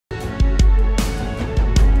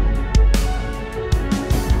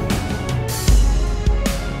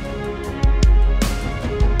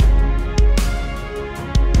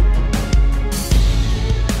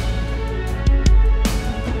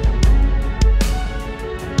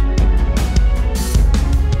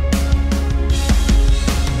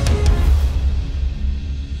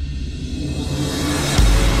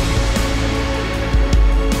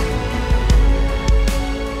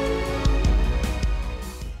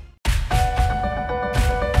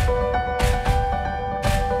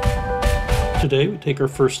Today we take our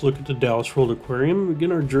first look at the Dallas World Aquarium and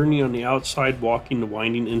begin our journey on the outside, walking the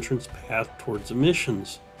winding entrance path towards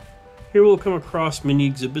admissions. Here we'll come across many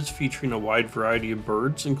exhibits featuring a wide variety of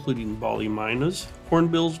birds, including bally mynas,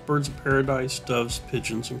 hornbills, birds of paradise, doves,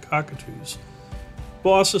 pigeons, and cockatoos.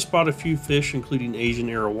 We'll also spot a few fish, including Asian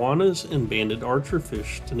arowanas and banded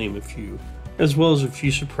archerfish, to name a few, as well as a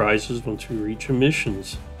few surprises once we reach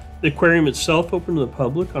admissions. The aquarium itself opened to the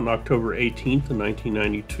public on October 18th of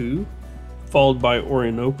 1992, followed by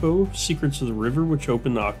Orinoco, Secrets of the River, which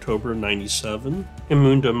opened in October of 97, and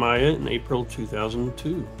Munda Maya in April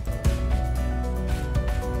 2002.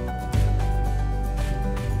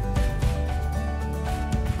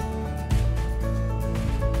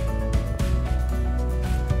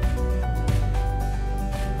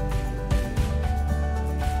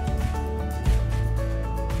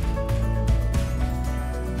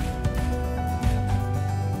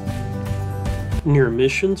 Near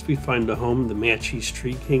admissions, we find the home of the Matchy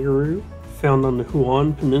street kangaroo. Found on the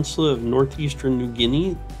Huon Peninsula of northeastern New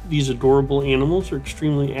Guinea, these adorable animals are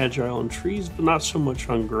extremely agile on trees, but not so much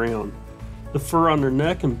on ground. The fur on their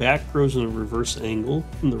neck and back grows in a reverse angle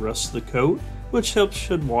from the rest of the coat, which helps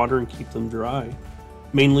shed water and keep them dry.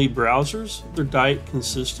 Mainly browsers, their diet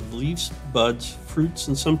consists of leaves, buds, fruits,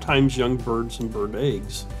 and sometimes young birds and bird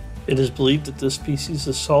eggs. It is believed that this species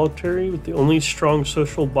is solitary, with the only strong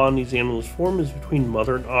social bond these animals form is between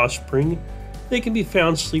mother and offspring. They can be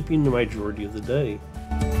found sleeping the majority of the day.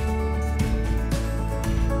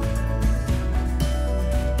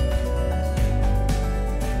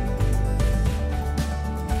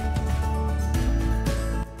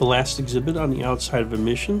 The last exhibit on the outside of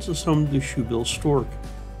admissions is home to the shoebill stork.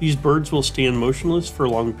 These birds will stand motionless for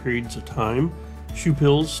long periods of time.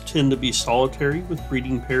 Shoebills tend to be solitary, with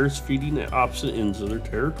breeding pairs feeding at opposite ends of their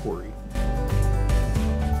territory.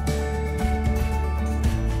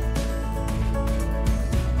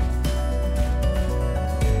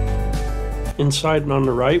 Inside and on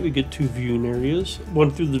the right we get two viewing areas,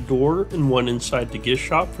 one through the door and one inside the gift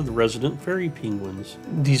shop for the resident fairy penguins.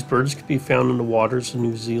 These birds can be found in the waters of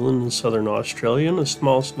New Zealand and southern Australia, and a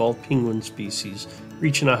small penguin species,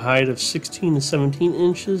 reaching a height of 16 to 17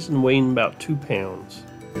 inches and weighing about 2 pounds.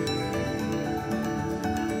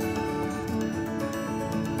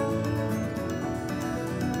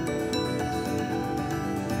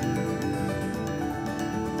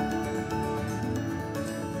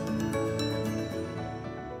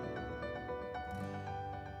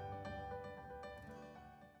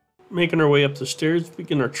 Making our way up the stairs, we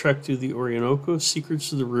begin our trek through the Orinoco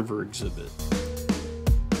Secrets of the River exhibit.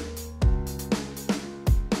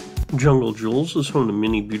 Jungle Jewels is home to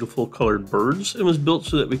many beautiful colored birds and was built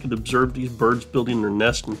so that we could observe these birds building their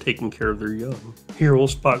nest and taking care of their young. Here we'll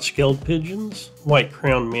spot scaled pigeons,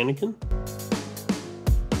 white-crowned manakin,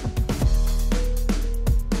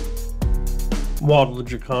 Wattled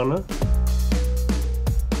Jacana,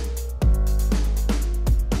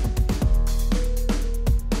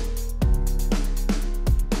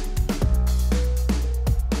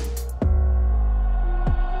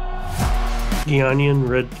 Guianian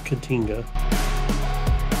red cotinga,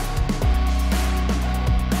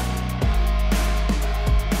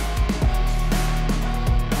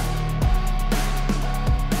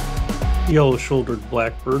 yellow-shouldered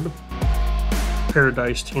blackbird,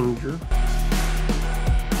 paradise tanager,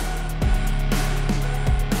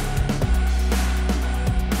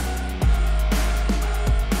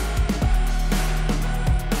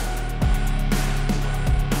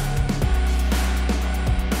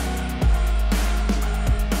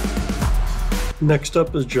 Next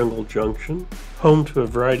up is Junction, home to a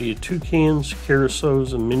variety of toucans,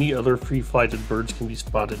 curassows, and many other free-flighted birds can be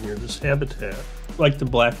spotted near this habitat, like the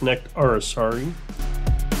black-necked Aracari,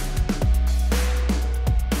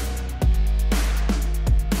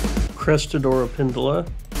 crested Oropendola,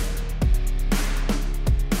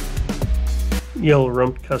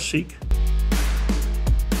 Yellow-rumped cacique,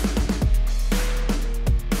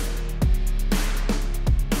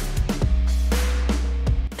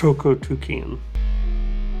 Toco Toucan.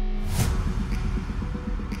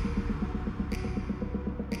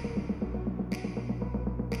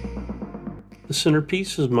 The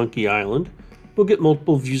centerpiece is Monkey Island. We'll get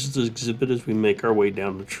multiple views of the exhibit as we make our way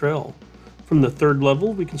down the trail. From the third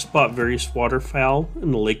level, we can spot various waterfowl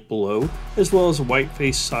in the lake below, as well as a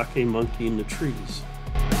white-faced saki monkey in the trees.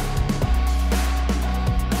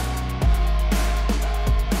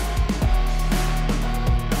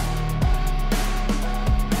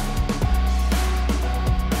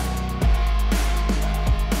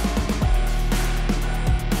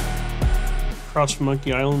 Across from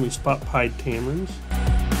Monkey Island, we spot pied tamarins,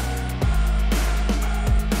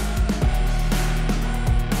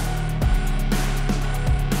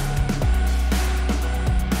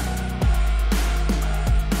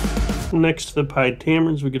 Next to the pied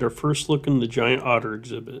tamarins, we get our first look in the giant otter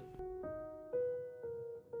exhibit.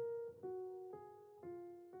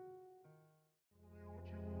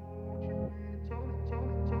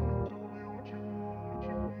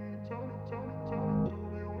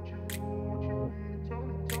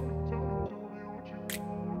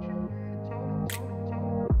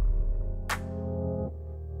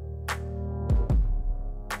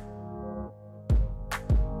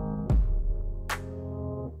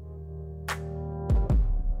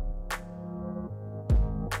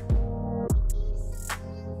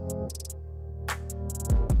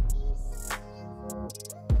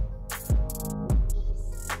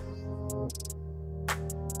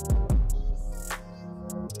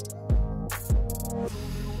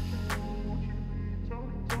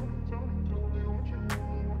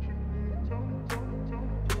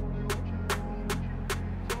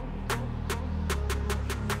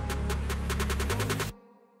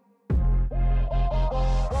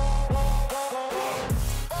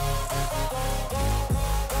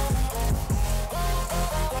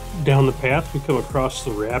 Down the path, we come across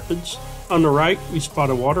the rapids. On the right, we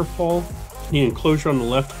spot a waterfall. The enclosure on the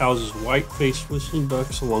left houses white-faced whistling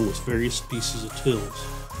ducks along with various species of teals.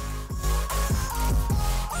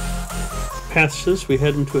 Past this, we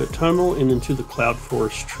head into a tunnel and into the cloud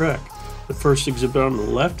forest trek. The first exhibit on the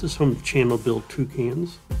left is home to channel-billed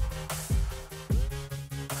toucans.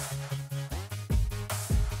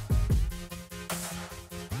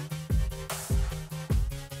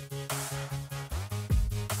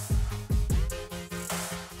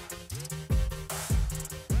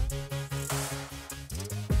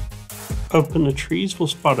 Up in the trees, we'll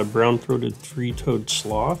spot a brown-throated three-toed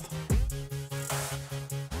sloth.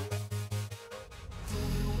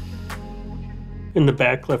 In the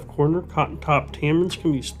back left corner, cotton-top tamarins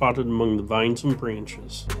can be spotted among the vines and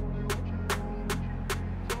branches.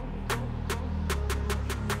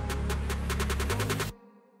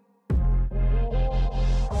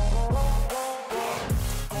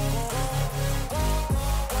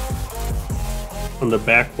 On the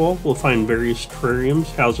back wall, we'll find various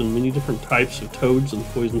terrariums housing many different types of toads and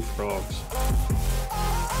poison frogs.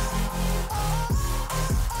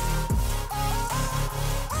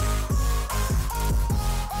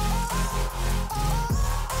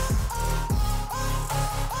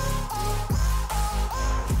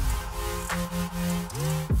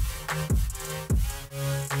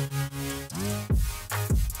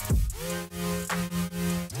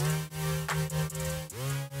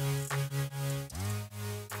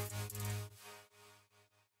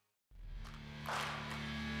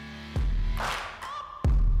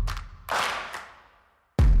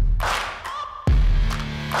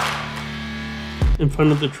 In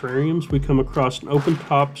front of the terrariums, we come across an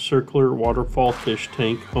open-top circular waterfall fish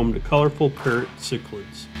tank home to colorful parrot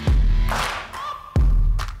cichlids.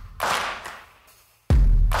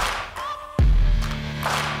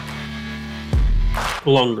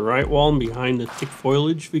 Along the right wall and behind the thick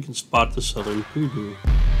foliage, we can spot the southern poodoo.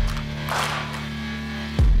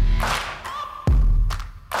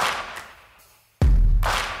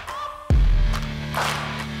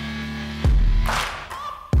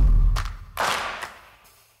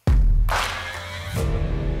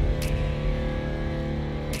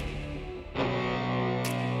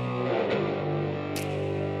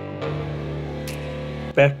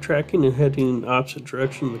 Backtracking and heading in the opposite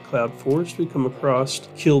direction of the cloud forest, we come across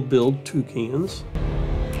quail-billed toucans.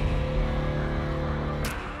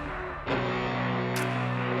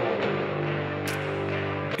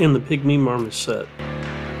 And the pygmy marmoset.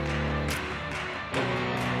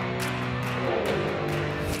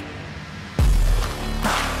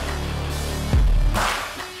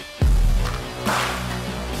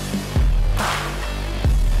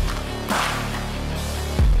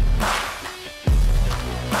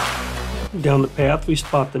 Down the path, we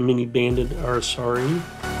spot the many-banded Aracari.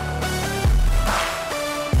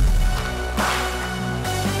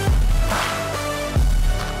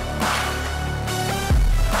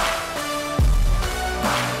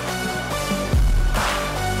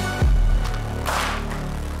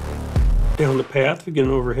 Down the path, we get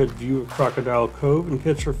an overhead view of Crocodile Cove and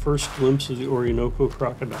catch our first glimpse of the Orinoco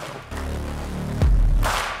crocodile.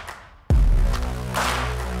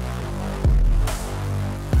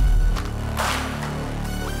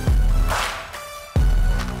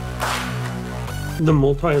 The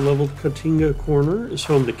multi-leveled cotinga corner is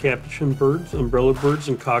home to capuchin birds, umbrella birds,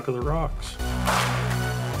 and cock of the rocks.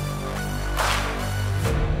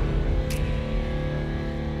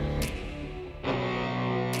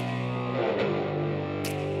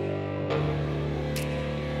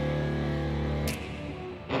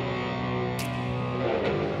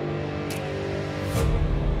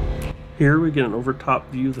 Here we get an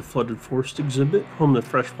overtop view of the flooded forest exhibit, home to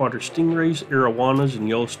freshwater stingrays, arowanas, and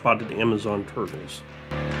yellow-spotted Amazon turtles.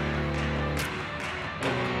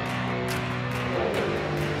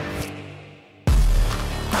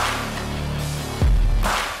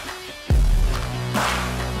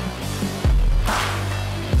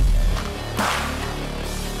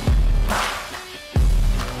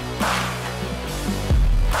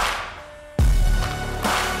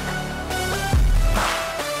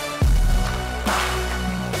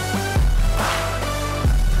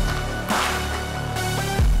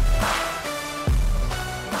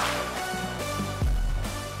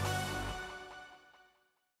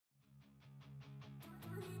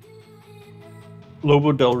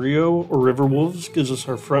 Lobo del Rio, or river wolves, gives us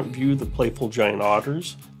our front view of the playful giant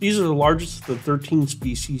otters. These are the largest of the 13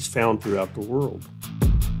 species found throughout the world.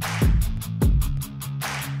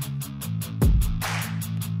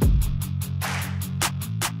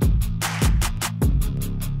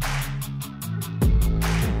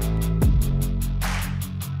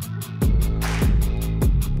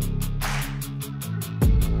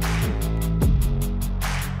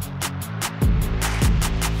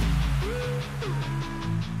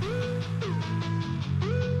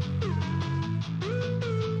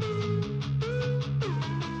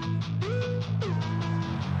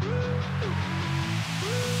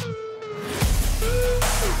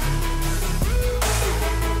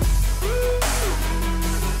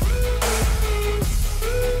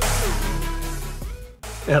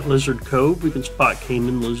 At Lizard Cove, we can spot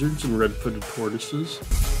caiman lizards and red-footed tortoises.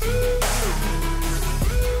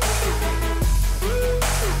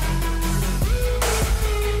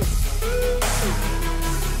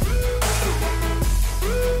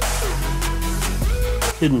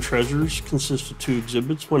 Hidden Treasures consists of 2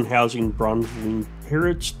 exhibits, one housing bronze-winged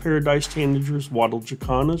parrots, paradise tanagers, wattled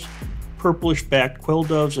jacanas, purplish-backed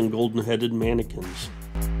quail-doves, and golden-headed manakins.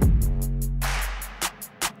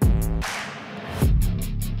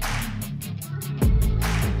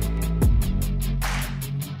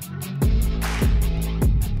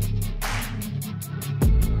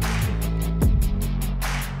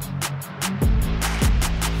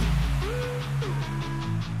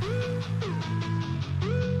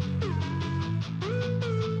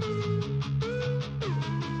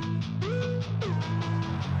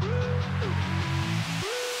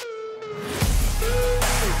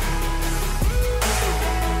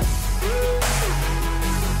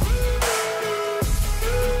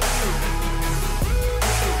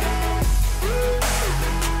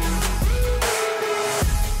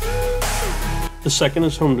 The second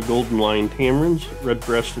is home to golden lion tamarins,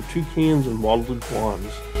 red-breasted toucans, and wattled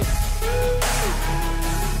guans.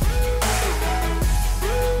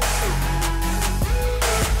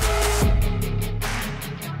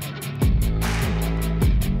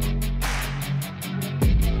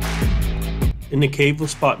 In the cave, we'll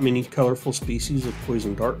spot many colorful species of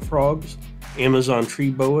poison dart frogs, Amazon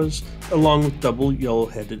tree boas, along with double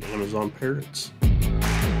yellow-headed Amazon parrots.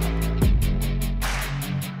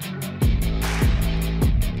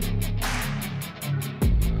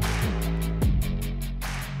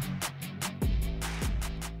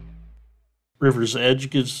 River's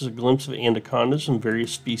Edge gives us a glimpse of anacondas and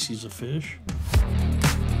various species of fish.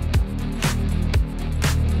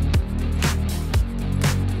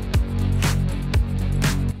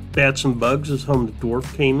 Bats and Bugs is home to dwarf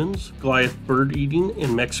caimans, Goliath bird-eating,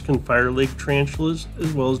 and Mexican fire-leg tarantulas,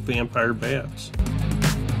 as well as vampire bats.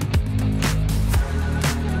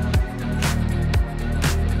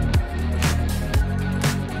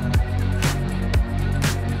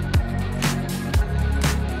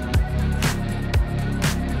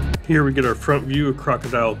 Here we get our front view of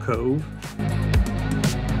Crocodile Cove.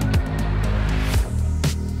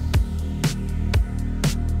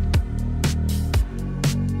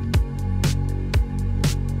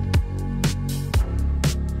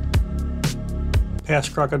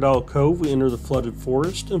 Past Crocodile Cove, we enter the flooded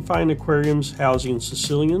forest and find aquariums housing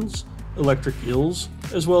Sicilians, electric eels,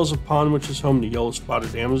 as well as a pond which is home to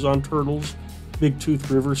yellow-spotted Amazon turtles, big-toothed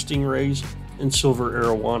river stingrays, and silver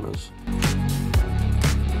arowanas.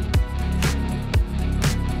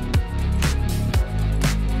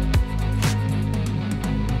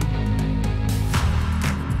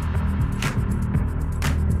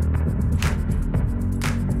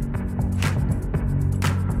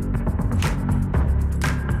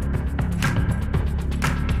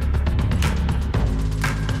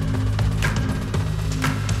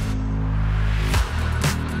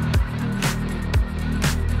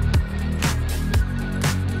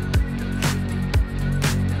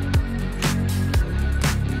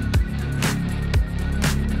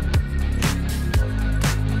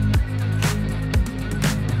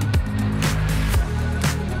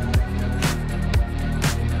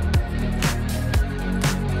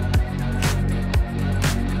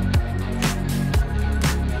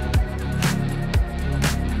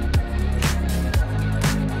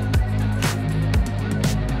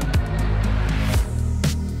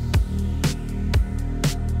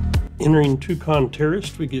 Entering Toucan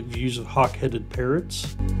Terrace, we get views of hawk-headed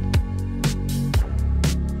parrots.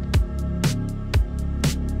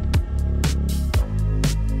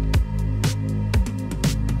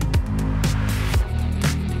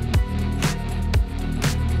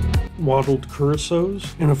 Wattled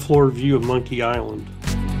curassows, and a floor view of Monkey Island.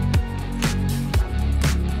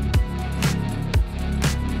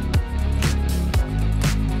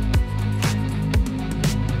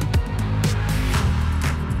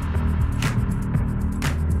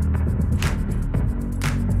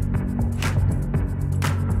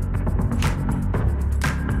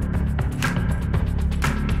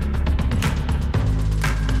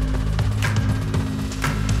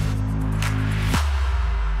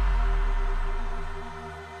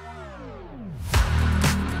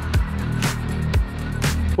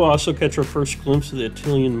 We'll also catch our first glimpse of the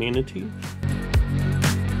Italian manatee.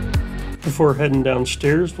 Before heading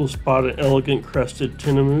downstairs, we'll spot an elegant crested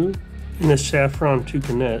tinamou and a saffron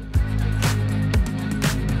toucanet.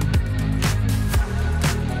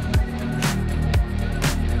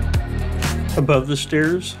 Above the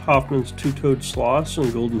stairs, Hoffman's two-toed sloths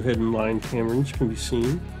and golden-head and lion tamarins can be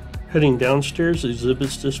seen. Heading downstairs,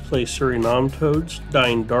 exhibits display Suriname toads,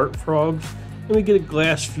 dying dart frogs, and we get a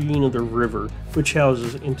glass viewing of the river, which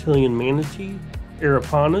houses Antillean manatee,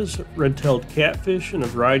 arapanas, red-tailed catfish, and a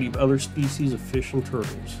variety of other species of fish and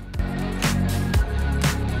turtles.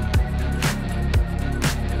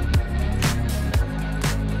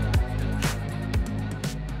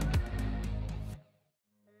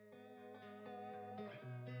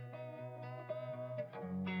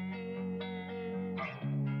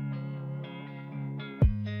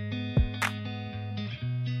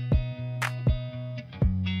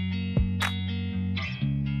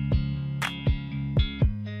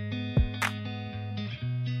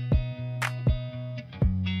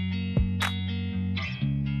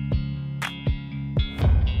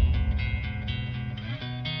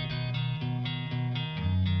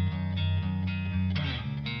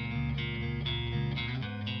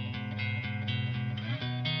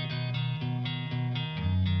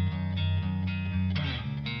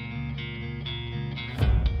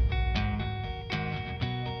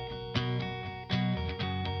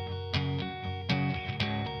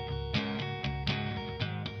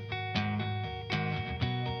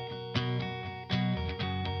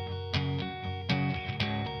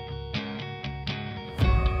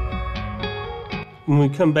 When we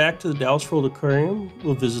come back to the Dallas World Aquarium,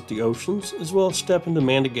 we'll visit the oceans, as well as step into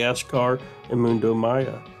Madagascar and Mundo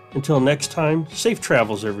Maya. Until next time, safe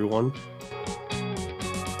travels everyone.